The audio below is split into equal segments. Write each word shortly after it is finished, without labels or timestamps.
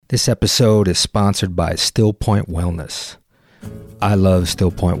This episode is sponsored by Still Point Wellness. I love Still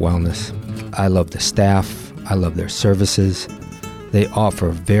Point Wellness. I love the staff. I love their services. They offer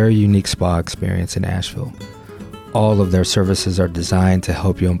a very unique spa experience in Asheville. All of their services are designed to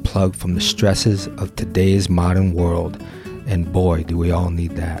help you unplug from the stresses of today's modern world, and boy, do we all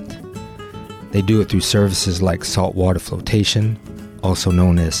need that. They do it through services like saltwater flotation, also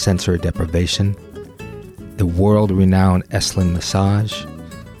known as sensory deprivation, the world-renowned Esalen massage,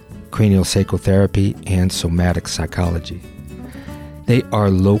 craniosacral therapy, and somatic psychology. They are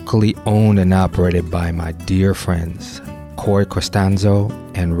locally owned and operated by my dear friends, Corey Costanzo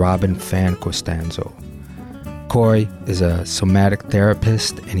and Robin Fan Costanzo. Corey is a somatic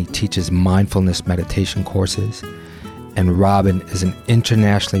therapist and he teaches mindfulness meditation courses. And Robin is an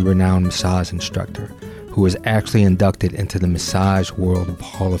internationally renowned massage instructor who was actually inducted into the Massage World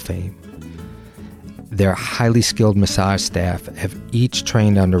Hall of Fame. Their highly skilled massage staff have each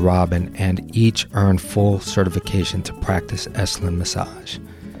trained under Robin and each earned full certification to practice Esalen massage.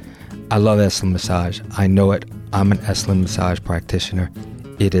 I love Esalen massage. I know it. I'm an Esalen massage practitioner.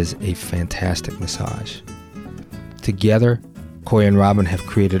 It is a fantastic massage. Together, Corey and Robin have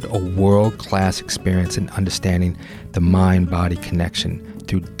created a world-class experience in understanding the mind-body connection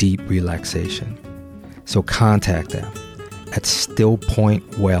through deep relaxation. So contact them at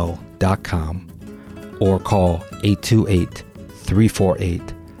stillpointwell.com or call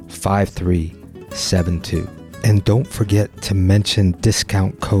 828-348-5372. And don't forget to mention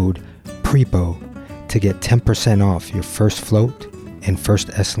discount code PREPO to get 10% off your first float and first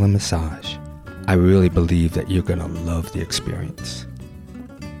Esalen massage. I really believe that you're going to love the experience.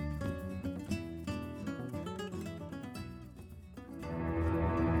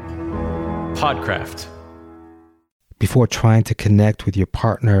 Podcraft. Before trying to connect with your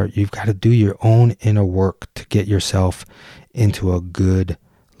partner, you've got to do your own inner work to get yourself into a good,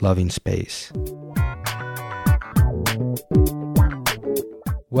 loving space.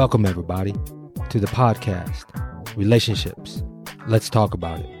 Welcome, everybody, to the podcast, Relationships. Let's talk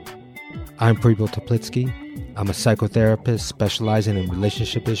about it. I'm Prepo Toplitsky. I'm a psychotherapist specializing in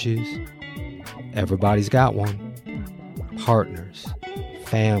relationship issues. Everybody's got one. Partners,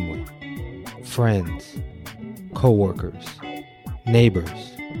 family, friends, co-workers, neighbors,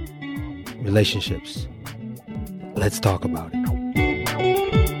 relationships. Let's talk about it.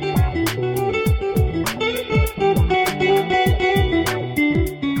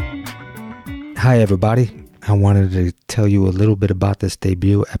 Hi, everybody. I wanted to tell you a little bit about this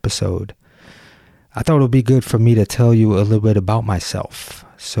debut episode. I thought it would be good for me to tell you a little bit about myself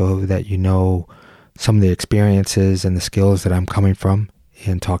so that you know some of the experiences and the skills that I'm coming from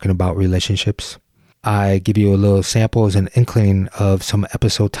in talking about relationships. I give you a little sample as an inkling of some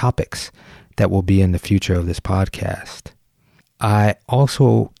episode topics that will be in the future of this podcast. I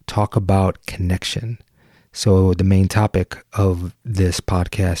also talk about connection. So the main topic of this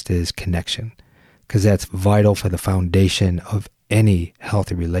podcast is connection, because that's vital for the foundation of any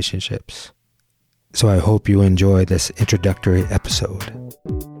healthy relationships. So I hope you enjoy this introductory episode.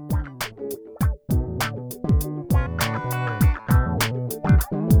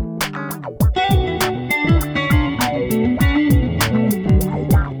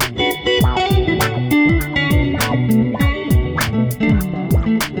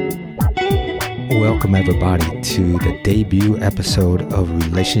 Welcome, everybody, to the debut episode of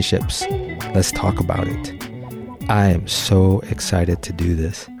Relationships. Let's talk about it. I am so excited to do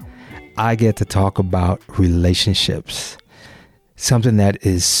this. I get to talk about relationships, something that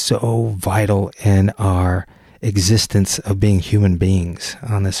is so vital in our existence of being human beings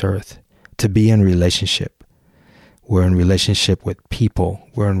on this earth, to be in relationship. We're in relationship with people.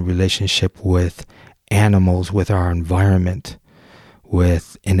 We're in relationship with animals, with our environment,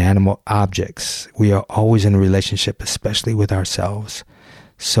 with inanimate objects. We are always in a relationship, especially with ourselves.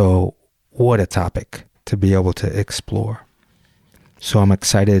 So what a topic to be able to explore. So I'm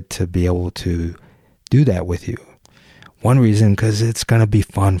excited to be able to do that with you. One reason, because it's going to be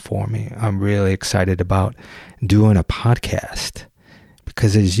fun for me. I'm really excited about doing a podcast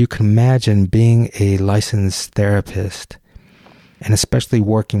because, as you can imagine, being a licensed therapist and especially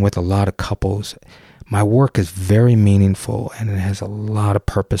working with a lot of couples, my work is very meaningful and it has a lot of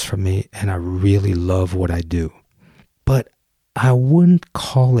purpose for me, and I really love what I do. But I wouldn't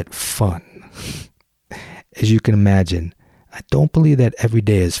call it fun. As you can imagine, I don't believe that every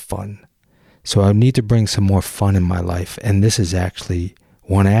day is fun. So I need to bring some more fun in my life, and this is actually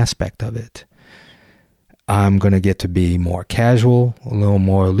one aspect of it. I'm going to get to be more casual, a little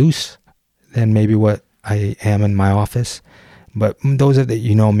more loose than maybe what I am in my office. But those that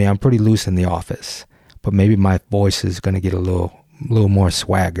you know me, I'm pretty loose in the office. But maybe my voice is going to get a little little more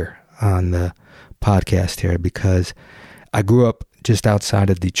swagger on the podcast here, because I grew up just outside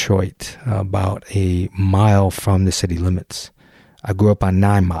of Detroit, about a mile from the city limits. I grew up on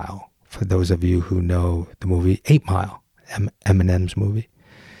 9 Mile, for those of you who know the movie 8 Mile, Eminem's movie.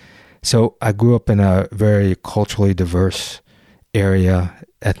 So I grew up in a very culturally diverse area,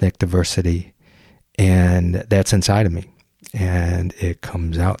 ethnic diversity, and that's inside of me. And it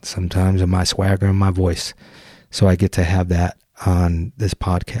comes out sometimes in my swagger and my voice. So I get to have that on this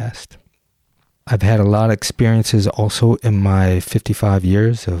podcast. I've had a lot of experiences also in my 55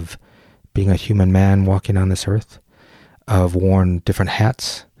 years of being a human man walking on this earth. I've worn different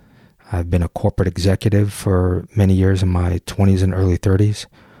hats. I've been a corporate executive for many years in my 20s and early 30s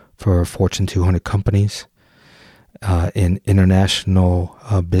for Fortune 200 companies. In international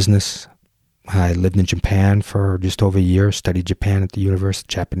business, I lived in Japan for just over a year, studied Japan at the university,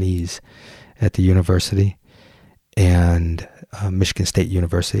 Japanese at the university, and Michigan State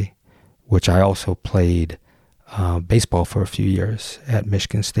University, which I also played baseball for a few years at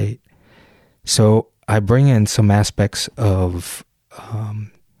Michigan State. So I bring in some aspects of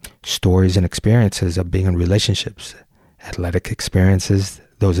stories and experiences of being in relationships, athletic experiences,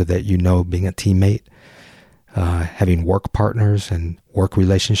 those of that you know, being a teammate, having work partners and work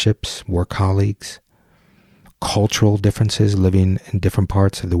relationships, work colleagues, cultural differences, living in different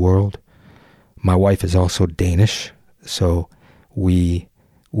parts of the world. My wife is also Danish, so we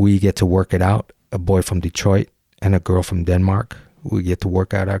get to work it out, a boy from Detroit and a girl from Denmark. We get to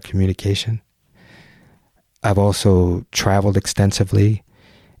work out our communication. I've also traveled extensively,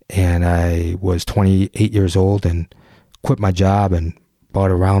 and I was 28 years old and quit my job and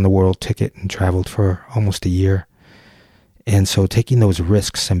bought a round-the-world ticket and traveled for almost a year. And so taking those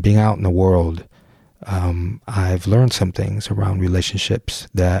risks and being out in the world, I've learned some things around relationships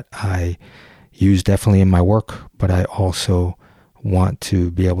that I use definitely in my work, but I also want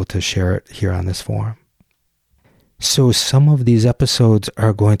to be able to share it here on this forum. So some of these episodes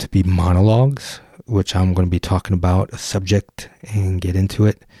are going to be monologues, which I'm going to be talking about a subject and get into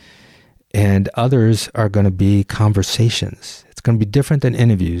it. And others are going to be conversations. It's going to be different than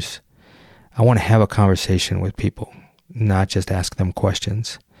interviews. I want to have a conversation with people, not just ask them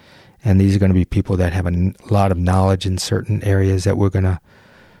questions. And these are going to be people that have a lot of knowledge in certain areas that we're going to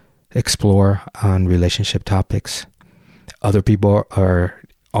explore on relationship topics. Other people we're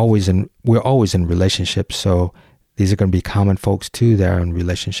always in relationships, so these are going to be common folks too that are in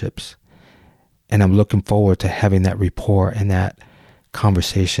relationships. And I'm looking forward to having that rapport and that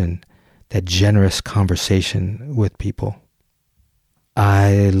conversation, that generous conversation with people.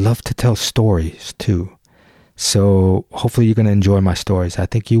 I love to tell stories too. So hopefully you're going to enjoy my stories. I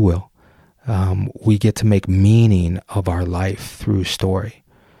think you will. We get to make meaning of our life through story,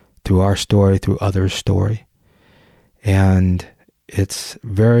 through our story, through others' story. And it's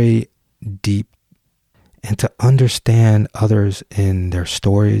very deep. And to understand others in their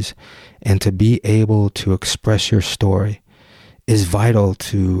stories and to be able to express your story is vital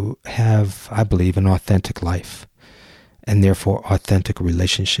to have, I believe, an authentic life and therefore authentic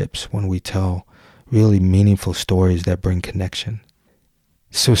relationships when we tell really meaningful stories that bring connection.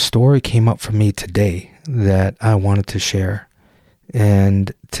 So a story came up for me today that I wanted to share.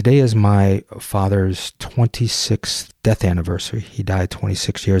 And today is my father's 26th death anniversary. He died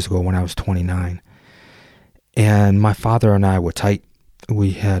 26 years ago when I was 29. And my father and I were tight.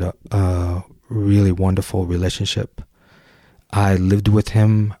 We had a really wonderful relationship. I lived with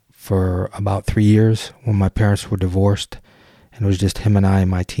him for about 3 years when my parents were divorced. And it was just him and I in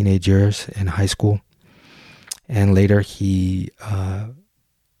my teenage years in high school. And later he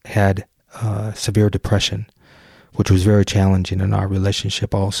had severe depression, which was very challenging in our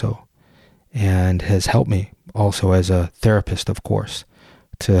relationship also, and has helped me also as a therapist, of course,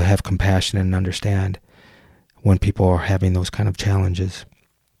 to have compassion and understand when people are having those kind of challenges.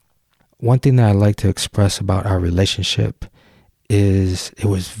 One thing that I like to express about our relationship is it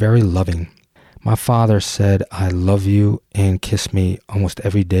was very loving. My father said, "I love you," and kissed me almost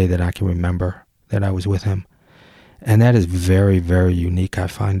every day that I can remember that I was with him. And that is very, very unique, I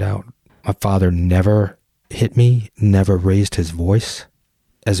find out. My father never hit me, never raised his voice.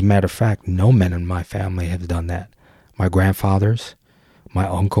 As a matter of fact, no men in my family have done that. My grandfathers, my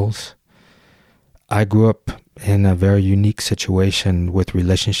uncles. I grew up in a very unique situation with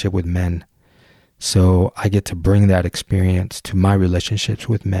relationship with men. So I get to bring that experience to my relationships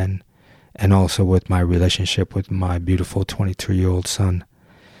with men and also with my relationship with my beautiful 22-year-old son.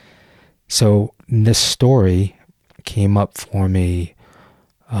 So this story came up for me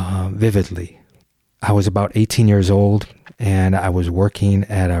vividly. I was about 18 years old and I was working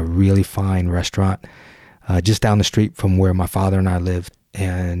at a really fine restaurant just down the street from where my father and I lived.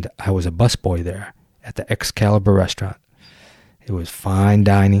 And I was a busboy there at the Excalibur restaurant. It was fine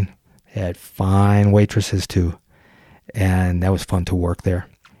dining. It had fine waitresses too. And that was fun to work there.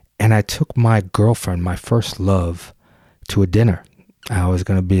 And I took my girlfriend, my first love, to a dinner. I was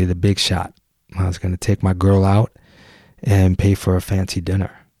going to be the big shot. I was going to take my girl out and pay for a fancy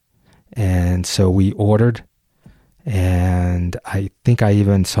dinner. And so we ordered, and I think I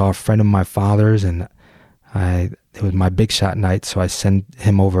even saw a friend of my father's, and it was my big shot night, so I sent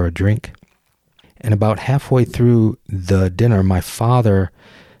him over a drink. And about halfway through the dinner, my father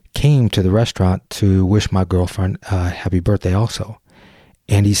came to the restaurant to wish my girlfriend a happy birthday also.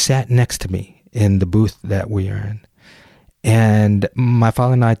 And he sat next to me in the booth that we are in. And my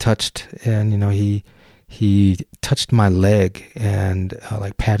father and I touched, and, he touched my leg and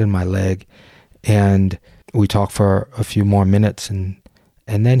patted my leg. And we talked for a few more minutes, and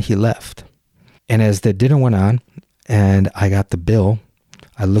then he left. And as the dinner went on and I got the bill,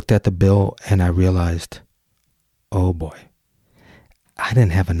 I looked at the bill and I realized, oh boy, I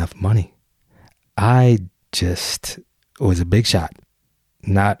didn't have enough money. I just was a big shot,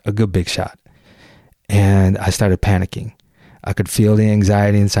 not a good big shot. And I started panicking. I could feel the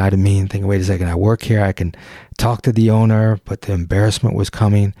anxiety inside of me and thinking, wait a second, I work here, I can talk to the owner, but the embarrassment was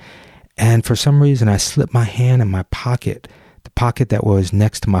coming. And for some reason, I slipped my hand in my pocket, the pocket that was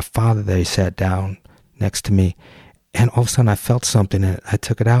next to my father that he sat down next to me. And all of a sudden, I felt something, and I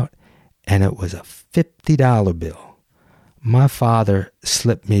took it out, and it was a $50 bill. My father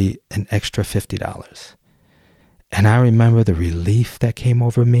slipped me an extra $50. And I remember the relief that came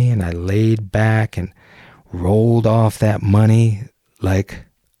over me, and I laid back and rolled off that money like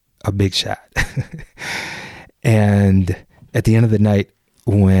a big shot. And at the end of the night,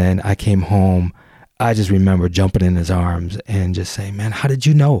 when I came home, I just remember jumping in his arms and just saying, man, how did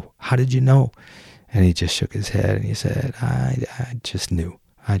you know? How did you know? And he just shook his head and he said, I just knew.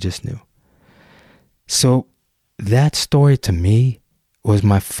 I just knew. So that story to me was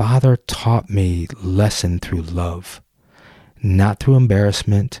my father taught me lesson through love, not through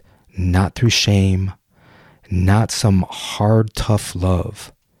embarrassment, not through shame, not some hard, tough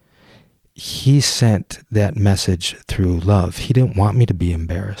love. He sent that message through love. He didn't want me to be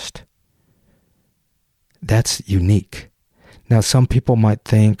embarrassed. That's unique. Now, some people might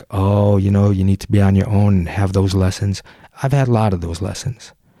think, oh, you need to be on your own and have those lessons. I've had a lot of those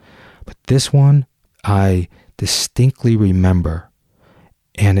lessons. But this one, I distinctly remember,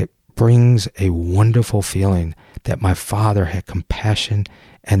 and it brings a wonderful feeling that my father had compassion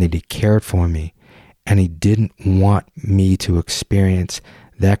and that he cared for me, and he didn't want me to experience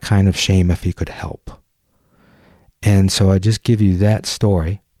that kind of shame if he could help. And so I just give you that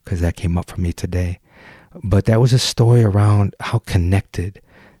story because that came up for me today. But that was a story around how connected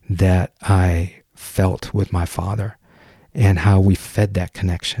that I felt with my father and how we fed that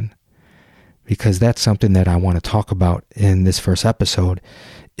connection. Because that's something that I want to talk about in this first episode,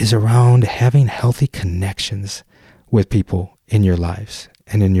 is around having healthy connections with people in your lives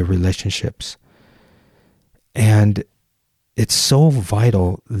and in your relationships. And it's so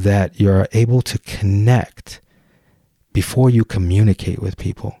vital that you're able to connect before you communicate with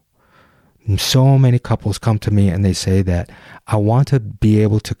people. And so many couples come to me and they say that I want to be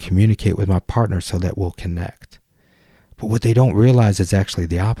able to communicate with my partner so that we'll connect. But what they don't realize is actually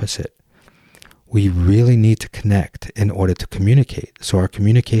the opposite. We really need to connect in order to communicate, so our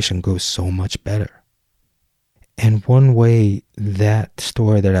communication goes so much better. And one way that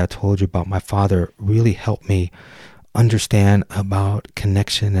story that I told you about my father really helped me understand about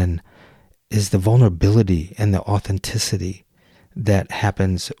connection and is the vulnerability and the authenticity that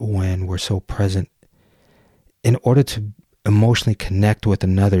happens when we're so present. In order to emotionally connect with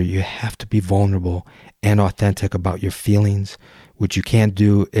another, you have to be vulnerable and authentic about your feelings, which you can't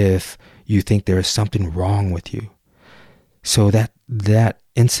do if you think there is something wrong with you. So that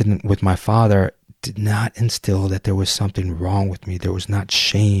incident with my father did not instill that there was something wrong with me. There was not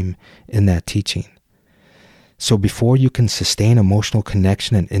shame in that teaching. So before you can sustain emotional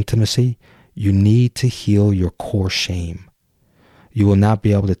connection and intimacy, you need to heal your core shame. You will not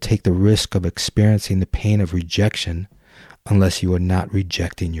be able to take the risk of experiencing the pain of rejection unless you are not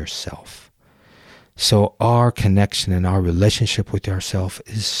rejecting yourself. So our connection and our relationship with ourselves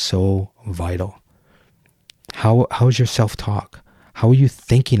is so vital. How's your self-talk? How are you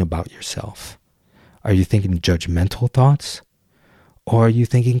thinking about yourself? Are you thinking judgmental thoughts? Or are you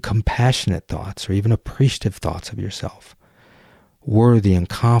thinking compassionate thoughts or even appreciative thoughts of yourself? Worthy and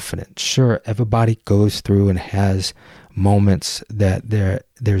confident. Sure, everybody goes through and has moments that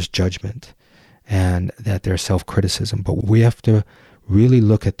there's judgment and that there's self-criticism, but we have to really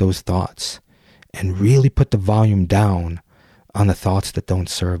look at those thoughts and really put the volume down on the thoughts that don't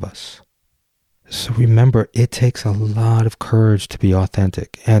serve us. So remember, it takes a lot of courage to be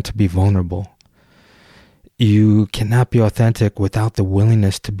authentic and to be vulnerable. You cannot be authentic without the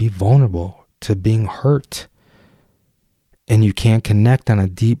willingness to be vulnerable, to being hurt. And you can't connect on a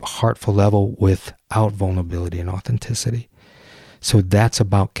deep, heartful level without vulnerability and authenticity. So that's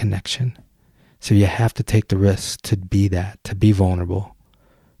about connection. So you have to take the risk to be that, to be vulnerable,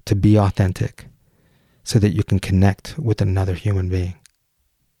 to be authentic, so that you can connect with another human being.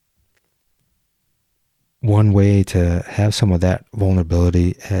 One way to have some of that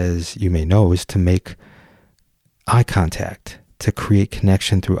vulnerability, as you may know, is to make eye contact, to create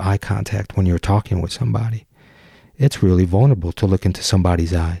connection through eye contact when you're talking with somebody. It's really vulnerable to look into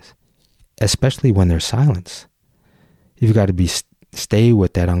somebody's eyes, especially when there's silence. You've got to stay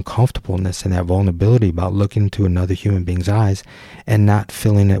with that uncomfortableness and that vulnerability about looking into another human being's eyes and not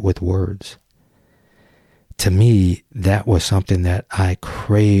filling it with words. To me, that was something that I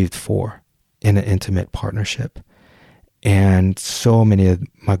craved for in an intimate partnership. And so many of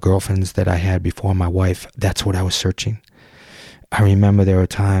my girlfriends that I had before my wife, that's what I was searching. I remember there were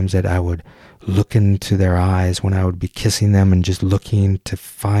times that I would look into their eyes when I would be kissing them and just looking to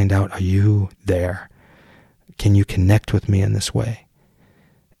find out, are you there? Can you connect with me in this way?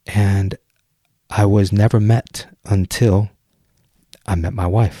 And I was never met until I met my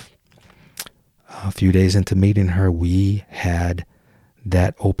wife. A few days into meeting her, we had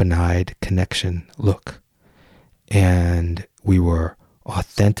that open-eyed connection look. And we were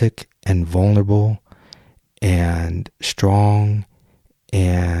authentic and vulnerable and strong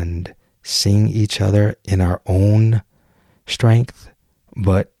and seeing each other in our own strength,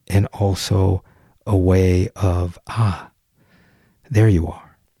 but in also a way of, there you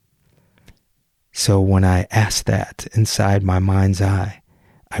are. So when I asked that inside my mind's eye,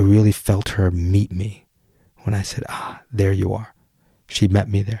 I really felt her meet me. When I said, there you are. She met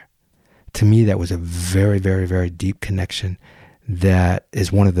me there. To me, that was a very, very, very deep connection that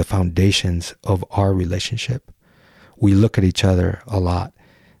is one of the foundations of our relationship. We look at each other a lot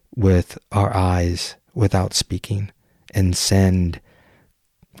with our eyes without speaking and send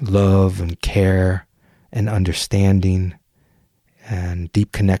love and care and understanding and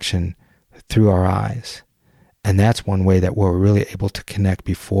deep connection through our eyes. And that's one way that we're really able to connect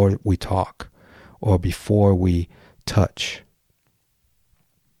before we talk or before we touch.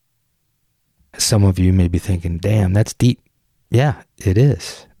 Some of you may be thinking, damn, that's deep. Yeah, it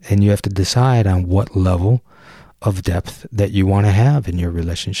is. And you have to decide on what level of depth that you want to have in your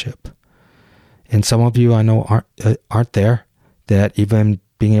relationship. And some of you I know aren't there, that even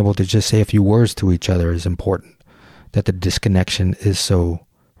being able to just say a few words to each other is important, that the disconnection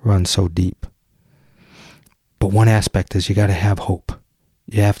runs so deep. But one aspect is you got to have hope.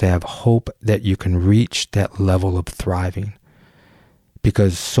 You have to have hope that you can reach that level of thriving.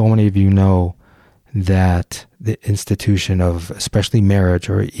 Because so many of you know that the institution of especially marriage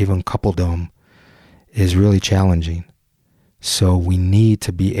or even coupledom is really challenging. So we need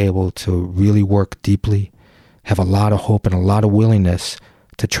to be able to really work deeply, have a lot of hope and a lot of willingness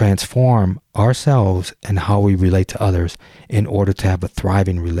to transform ourselves and how we relate to others in order to have a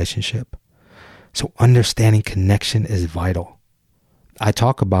thriving relationship. So understanding connection is vital. I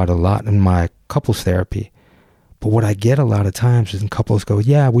talk about it a lot in my couples therapy, but what I get a lot of times is couples go,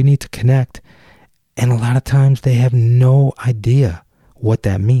 yeah, we need to connect. And a lot of times they have no idea what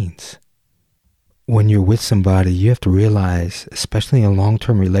that means. When you're with somebody, you have to realize, especially in a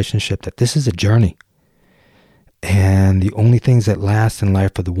long-term relationship, that this is a journey. And the only things that last in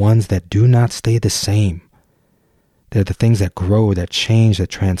life are the ones that do not stay the same. They're the things that grow, that change, that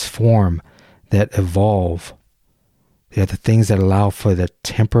transform, that evolve. They're the things that allow for the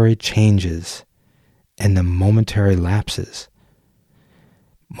temporary changes and the momentary lapses.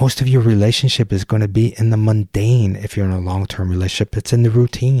 Most of your relationship is going to be in the mundane if you're in a long-term relationship. It's in the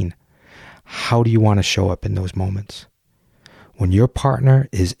routine. How do you want to show up in those moments? When your partner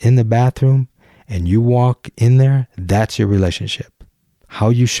is in the bathroom and you walk in there, that's your relationship. How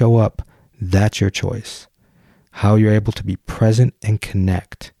you show up, that's your choice. How you're able to be present and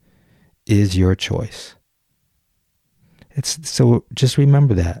connect is your choice. So just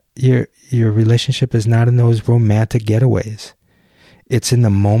remember that. Your relationship is not in those romantic getaways. It's in the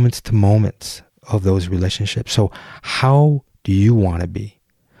moments to moments of those relationships. So how do you want to be?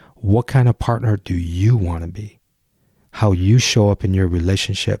 What kind of partner do you want to be? How you show up in your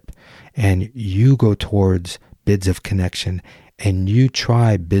relationship and you go towards bids of connection and you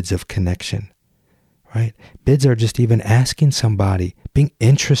try bids of connection, right? Bids are just even asking somebody, being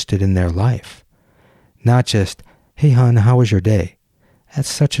interested in their life. Not just, hey, hon, how was your day? That's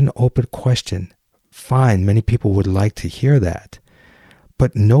such an open question. fine. Many people would like to hear that.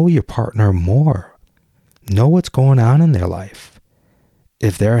 But know your partner more. Know what's going on in their life.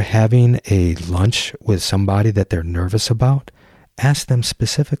 If they're having a lunch with somebody that they're nervous about, ask them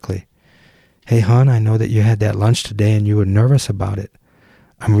specifically. Hey, hon, I know that you had that lunch today and you were nervous about it.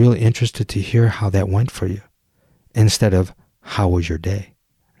 I'm really interested to hear how that went for you. Instead of, how was your day?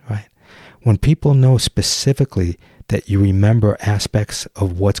 Right? When people know specifically that you remember aspects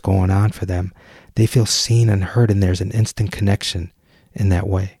of what's going on for them, they feel seen and heard, and there's an instant connection in that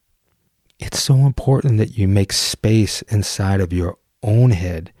way. It's so important that you make space inside of your own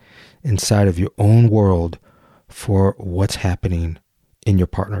head, inside of your own world, for what's happening in your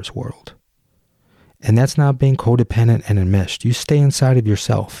partner's world. And that's not being codependent and enmeshed. You stay inside of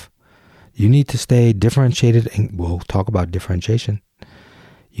yourself. You need to stay differentiated, and we'll talk about differentiation.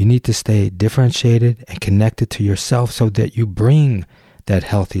 You need to stay differentiated and connected to yourself so that you bring that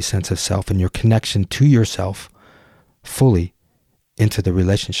healthy sense of self and your connection to yourself fully into the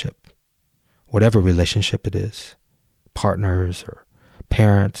relationship. Whatever relationship it is, partners or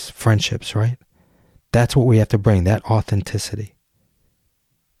parents, friendships, right? That's what we have to bring, that authenticity.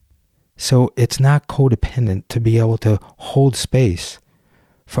 So it's not codependent to be able to hold space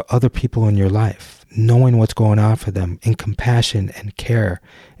for other people in your life, knowing what's going on for them in compassion and care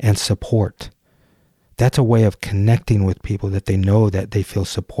and support. That's a way of connecting with people, that they know that they feel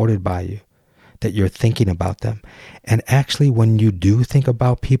supported by you, that you're thinking about them. And actually, when you do think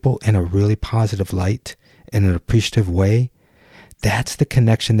about people in a really positive light, in an appreciative way, that's the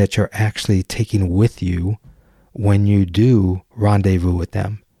connection that you're actually taking with you when you do rendezvous with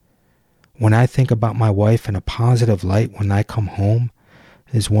them. When I think about my wife in a positive light when I come home,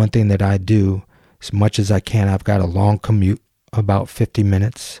 is one thing that I do as much as I can. I've got a long commute, about 50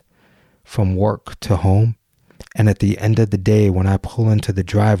 minutes from work to home. And at the end of the day, when I pull into the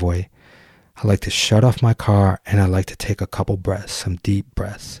driveway, I like to shut off my car and I like to take a couple breaths, some deep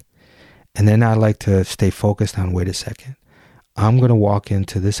breaths. And then I like to stay focused on, wait a second, I'm going to walk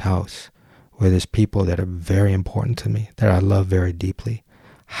into this house where there's people that are very important to me, that I love very deeply.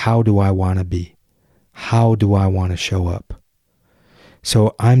 How do I want to be? How do I want to show up?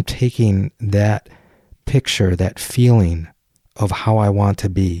 So I'm taking that picture, that feeling of how I want to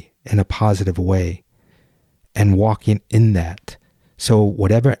be in a positive way and walking in that. So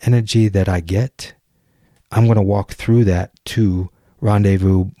whatever energy that I get, I'm going to walk through that to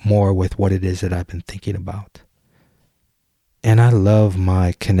rendezvous more with what it is that I've been thinking about. And I love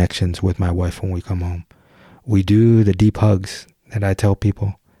my connections with my wife when we come home. We do the deep hugs that I tell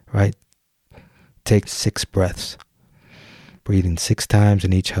people, right? Take 6 breaths. Breathing 6 times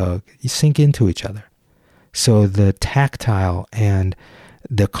in each hug. You sink into each other. So the tactile and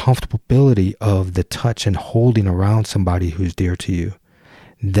the comfortability of the touch and holding around somebody who's dear to you,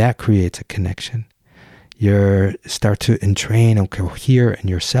 that creates a connection. You start to entrain and cohere in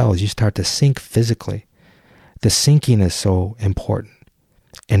your cells. You start to sync physically. The syncing is so important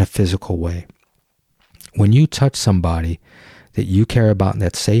in a physical way. When you touch somebody that you care about and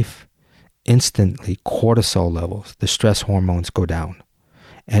that's safe, instantly cortisol levels, the stress hormones, go down,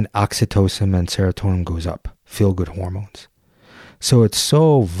 and oxytocin and serotonin goes up, feel-good hormones. So it's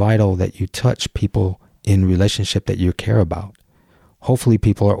so vital that you touch people in relationship that you care about. Hopefully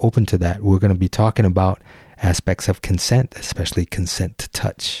people are open to that. We're going to be talking about aspects of consent, especially consent to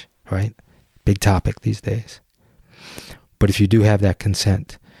touch, right? Big topic these days. But if you do have that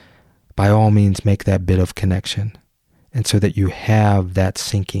consent, by all means make that bit of connection. And so that you have that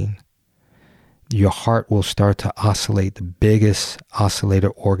syncing, your heart will start to oscillate, the biggest oscillator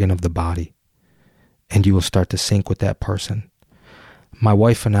organ of the body, and you will start to sync with that person. My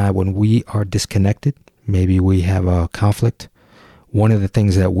wife and I, when we are disconnected, maybe we have a conflict, one of the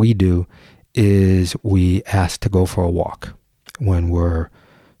things that we do is we ask to go for a walk when we're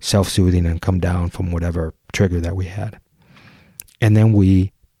self-soothing and come down from whatever trigger that we had. And then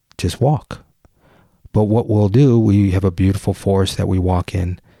we just walk. But what we'll do, we have a beautiful forest that we walk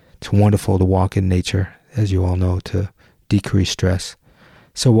in. It's wonderful to walk in nature, as you all know, to decrease stress.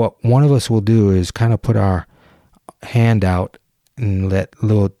 So what one of us will do is kind of put our hand out and let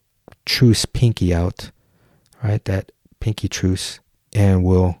little truce pinky out, right? That pinky truce. And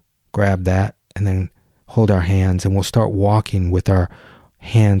we'll grab that and then hold our hands, and we'll start walking with our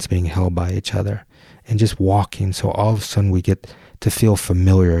hands being held by each other and just walking. So all of a sudden we get to feel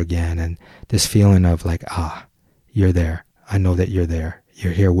familiar again, and this feeling of like, you're there. I know that you're there.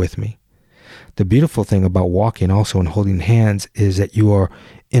 You're here with me. The beautiful thing about walking also and holding hands is that you are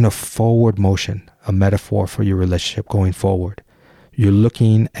in a forward motion, a metaphor for your relationship going forward. You're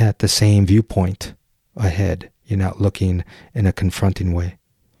looking at the same viewpoint ahead. You're not looking in a confronting way.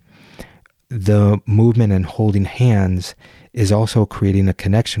 the movement and holding hands is also creating a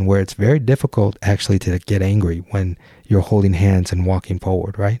connection where it's very difficult actually to get angry when you're holding hands and walking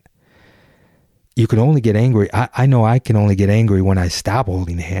forward, right? You can only get angry. I know I can only get angry when I stop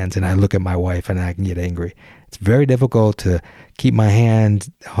holding hands and I look at my wife and I can get angry. It's very difficult to keep my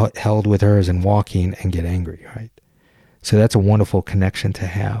hand held with hers and walking and get angry, right? So that's a wonderful connection to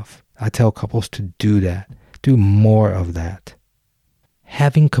have. I tell couples to do that. Do more of that.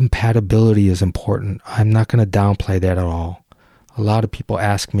 Having compatibility is important. I'm not going to downplay that at all. A lot of people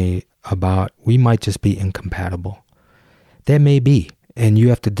ask me about, we might just be incompatible. That may be, and you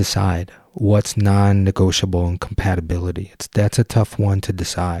have to decide what's non-negotiable in compatibility. That's a tough one to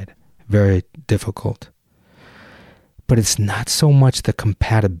decide. Very difficult. But it's not so much the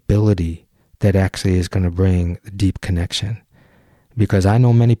compatibility that actually is going to bring the deep connection. Because I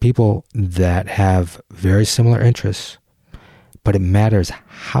know many people that have very similar interests, but it matters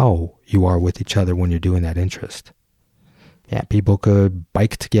how you are with each other when you're doing that interest. Yeah, people could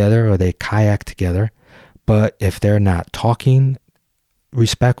bike together or they kayak together, but if they're not talking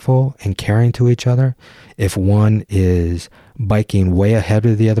respectful and caring to each other, if one is biking way ahead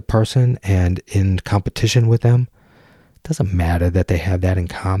of the other person and in competition with them, it doesn't matter that they have that in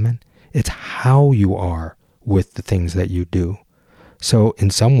common. It's how you are with the things that you do. So in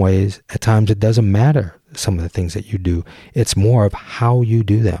some ways, at times it doesn't matter some of the things that you do. It's more of how you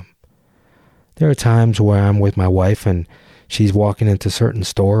do them. There are times where I'm with my wife and she's walking into certain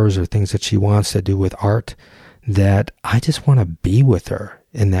stores or things that she wants to do with art that I just want to be with her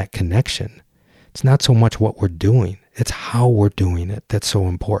in that connection. It's not so much what we're doing. It's how we're doing it that's so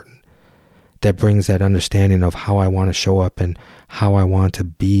important. That brings that understanding of how I want to show up and how I want to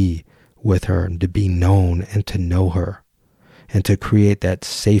be with her and to be known and to know her and to create that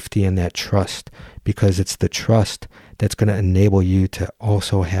safety and that trust, because it's the trust that's going to enable you to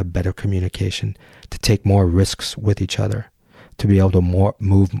also have better communication, to take more risks with each other, to be able to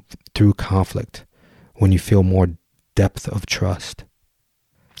move through conflict when you feel more depth of trust.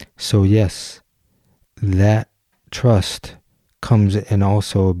 So yes, that trust comes in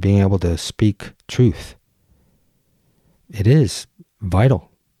also being able to speak truth. It is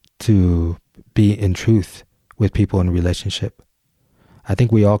vital to be in truth with people in a relationship. I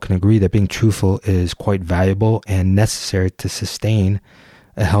think we all can agree that being truthful is quite valuable and necessary to sustain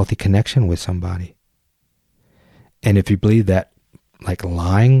a healthy connection with somebody. And if you believe that like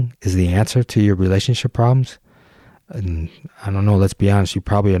lying is the answer to your relationship problems, and I don't know, let's be honest, you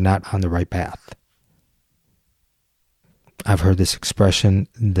probably are not on the right path. I've heard this expression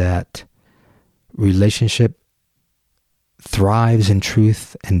that relationship thrives in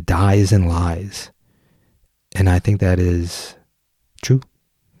truth and dies in lies. And I think that is true.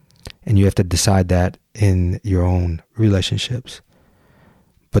 And you have to decide that in your own relationships.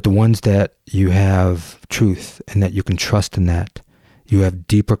 But the ones that you have truth and that you can trust in that, you have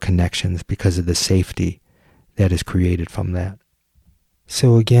deeper connections because of the safety that is created from that.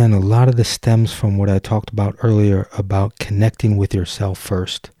 So again, a lot of this stems from what I talked about earlier about connecting with yourself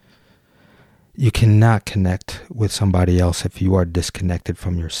first. You cannot connect with somebody else if you are disconnected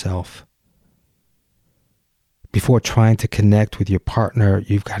from yourself. Before trying to connect with your partner,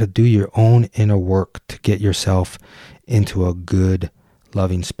 you've got to do your own inner work to get yourself into a good,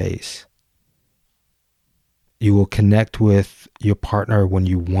 loving space. You will connect with your partner when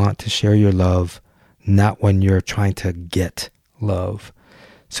you want to share your love, not when you're trying to get love.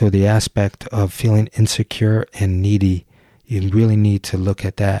 So the aspect of feeling insecure and needy, you really need to look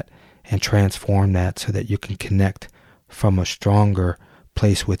at that and transform that so that you can connect from a stronger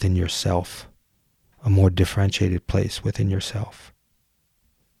place within yourself, a more differentiated place within yourself.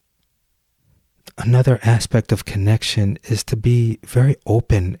 Another aspect of connection is to be very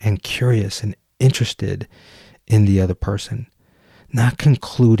open and curious and interested in the other person, not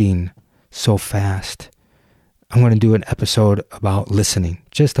concluding so fast. I'm going to do an episode about listening,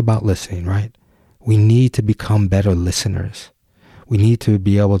 just about listening, right? We need to become better listeners. We need to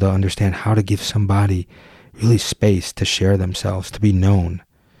be able to understand how to give somebody really space to share themselves, to be known,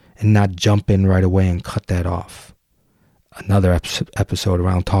 and not jump in right away and cut that off. Another episode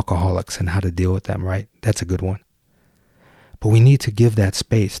around talkaholics and how to deal with them, right? That's a good one. But we need to give that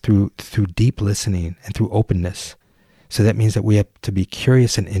space through deep listening and through openness. So that means that we have to be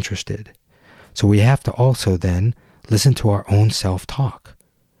curious and interested. So we have to also then listen to our own self-talk.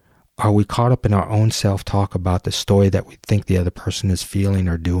 Are we caught up in our own self-talk about the story that we think the other person is feeling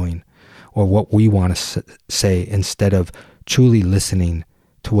or doing, or what we want to say, instead of truly listening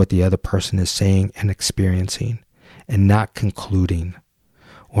to what the other person is saying and experiencing, and not concluding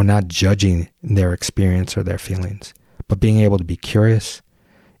or not judging their experience or their feelings, but being able to be curious,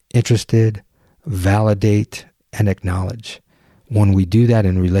 interested, validate, and acknowledge. When we do that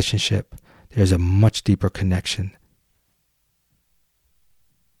in a relationship, there's a much deeper connection.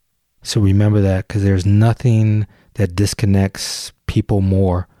 So remember that, because there's nothing that disconnects people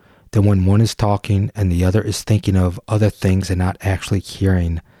more than when one is talking and the other is thinking of other things and not actually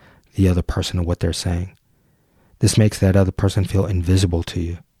hearing the other person or what they're saying. This makes that other person feel invisible to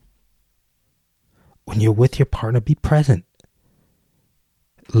you. When you're with your partner, be present.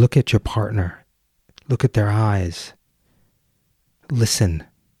 Look at your partner. Look at their eyes. Listen.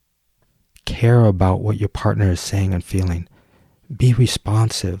 Care about what your partner is saying and feeling. Be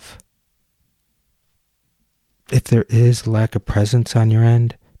responsive. If there is lack of presence on your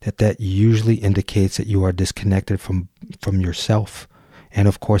end, that usually indicates that you are disconnected from yourself and,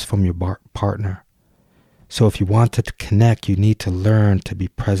 of course, from your partner. So if you want to connect, you need to learn to be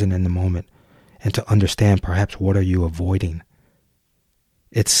present in the moment and to understand perhaps what are you avoiding.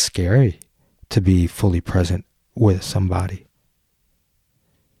 It's scary to be fully present with somebody,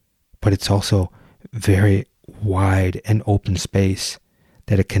 but it's also very wide and open space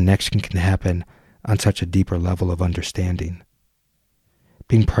that a connection can happen on such a deeper level of understanding.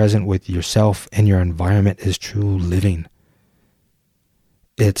 Being present with yourself and your environment is true living.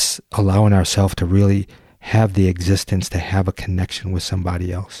 It's allowing ourselves to really have the existence to have a connection with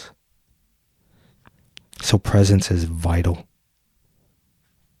somebody else. So presence is vital.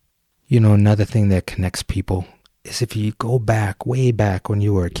 You know, another thing that connects people is if you go back, way back when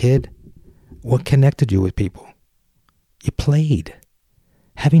you were a kid, what connected you with people? You played,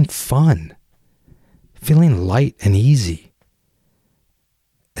 having fun, feeling light and easy.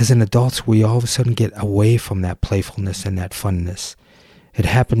 As an adult, we all of a sudden get away from that playfulness and that funness. It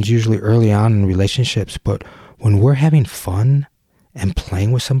happens usually early on in relationships, but when we're having fun and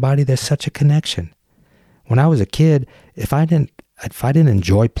playing with somebody, there's such a connection. When I was a kid, if I didn't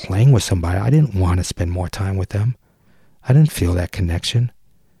enjoy playing with somebody, I didn't want to spend more time with them. I didn't feel that connection.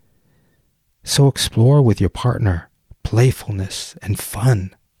 So explore with your partner playfulness and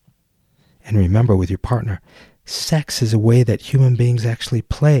fun. And remember, with your partner, sex is a way that human beings actually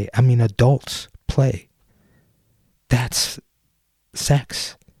play. I mean, adults play. That's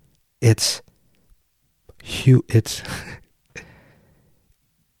sex. It's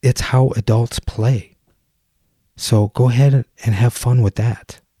how adults play. So go ahead and have fun with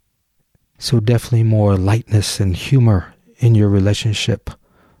that. So definitely more lightness and humor in your relationship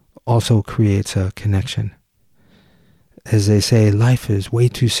also creates a connection. As they say, life is way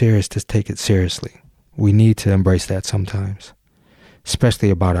too serious to take it seriously. We need to embrace that sometimes, especially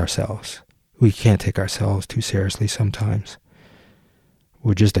about ourselves. We can't take ourselves too seriously sometimes.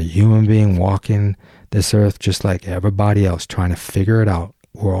 We're just a human being walking this earth just like everybody else, trying to figure it out.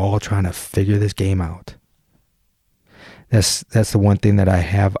 We're all trying to figure this game out. That's the one thing that I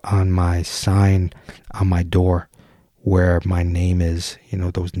have on my sign on my door where my name is,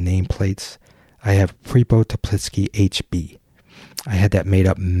 those nameplates. I have Prepo Teplitsky HB. I had that made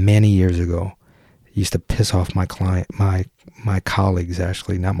up many years ago. It used to piss off my colleagues,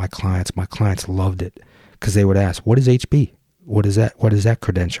 actually, not my clients. My clients loved it because they would ask, what is HB? What is that? What is that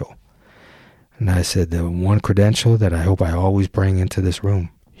credential? And I said, the one credential that I hope I always bring into this room,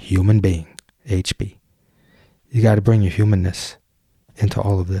 human being, HB. You got to bring your humanness into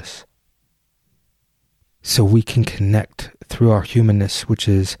all of this. So we can connect through our humanness, which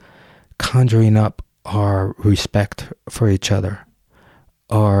is conjuring up our respect for each other,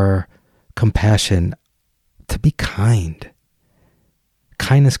 our compassion, to be kind.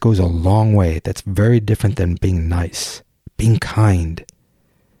 Kindness goes a long way. That's very different than being nice. Being kind,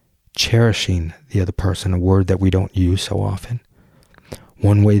 cherishing the other person, a word that we don't use so often.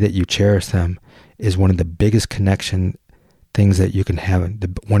 One way that you cherish them is one of the biggest connection things that you can have.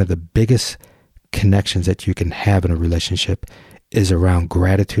 One of the biggest connections that you can have in a relationship is around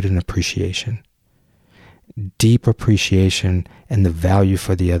gratitude and appreciation. Deep appreciation and the value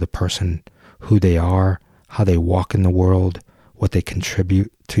for the other person, who they are, how they walk in the world, what they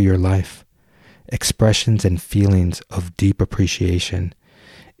contribute to your life. Expressions and feelings of deep appreciation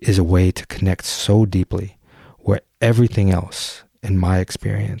is a way to connect so deeply, where everything else, in my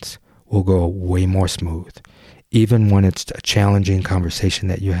experience, will go way more smooth, even when it's a challenging conversation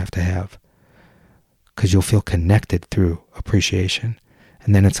that you have to have, because you'll feel connected through appreciation,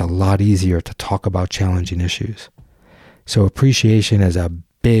 and then it's a lot easier to talk about challenging issues. So appreciation is a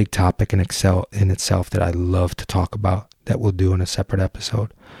big topic in itself that I love to talk about, that we'll do in a separate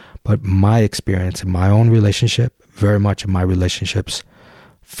episode. But my experience in my own relationship, very much in my relationships,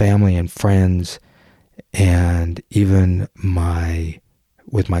 family and friends, and even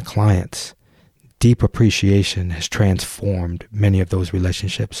with my clients, deep appreciation has transformed many of those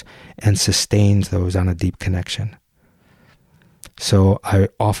relationships and sustains those on a deep connection. So I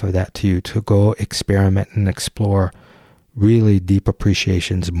offer that to you to go experiment and explore really deep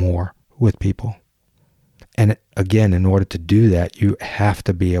appreciations more with people. And again, in order to do that, you have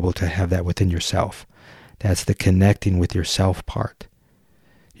to be able to have that within yourself. That's the connecting with yourself part.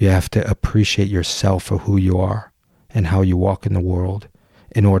 You have to appreciate yourself for who you are and how you walk in the world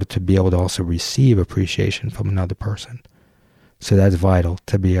in order to be able to also receive appreciation from another person. So that's vital,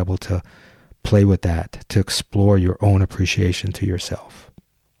 to be able to play with that, to explore your own appreciation to yourself.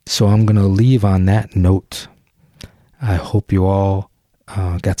 So I'm going to leave on that note. I hope you all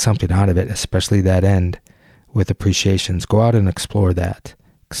got something out of it, especially that end with appreciations. Go out and explore that.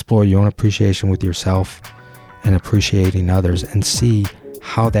 Explore your own appreciation with yourself and appreciating others, and see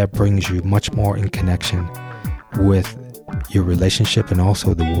how that brings you much more in connection with your relationship and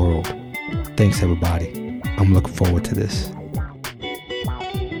also the world. Thanks, everybody. I'm looking forward to this.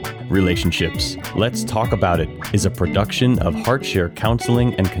 Relationships. Let's Talk About It is a production of HeartShare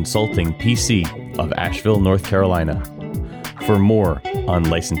Counseling and Consulting, PC of Asheville, North Carolina. For more on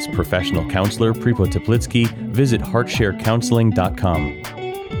licensed professional counselor Prepo Teplitsky, visit heartsharecounseling.com.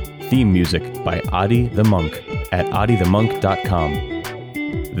 Theme music by Adi the Monk at adithemonk.com.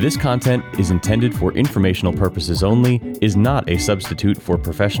 This content is intended for informational purposes only, is not a substitute for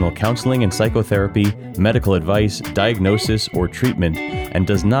professional counseling and psychotherapy, medical advice, diagnosis, or treatment, and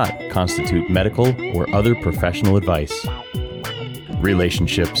does not constitute medical or other professional advice.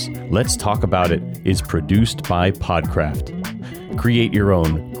 Relationships. Let's Talk About It is produced by Podcraft. Create your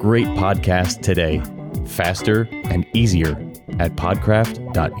own great podcast today, faster and easier at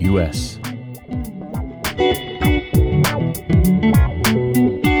podcraft.us.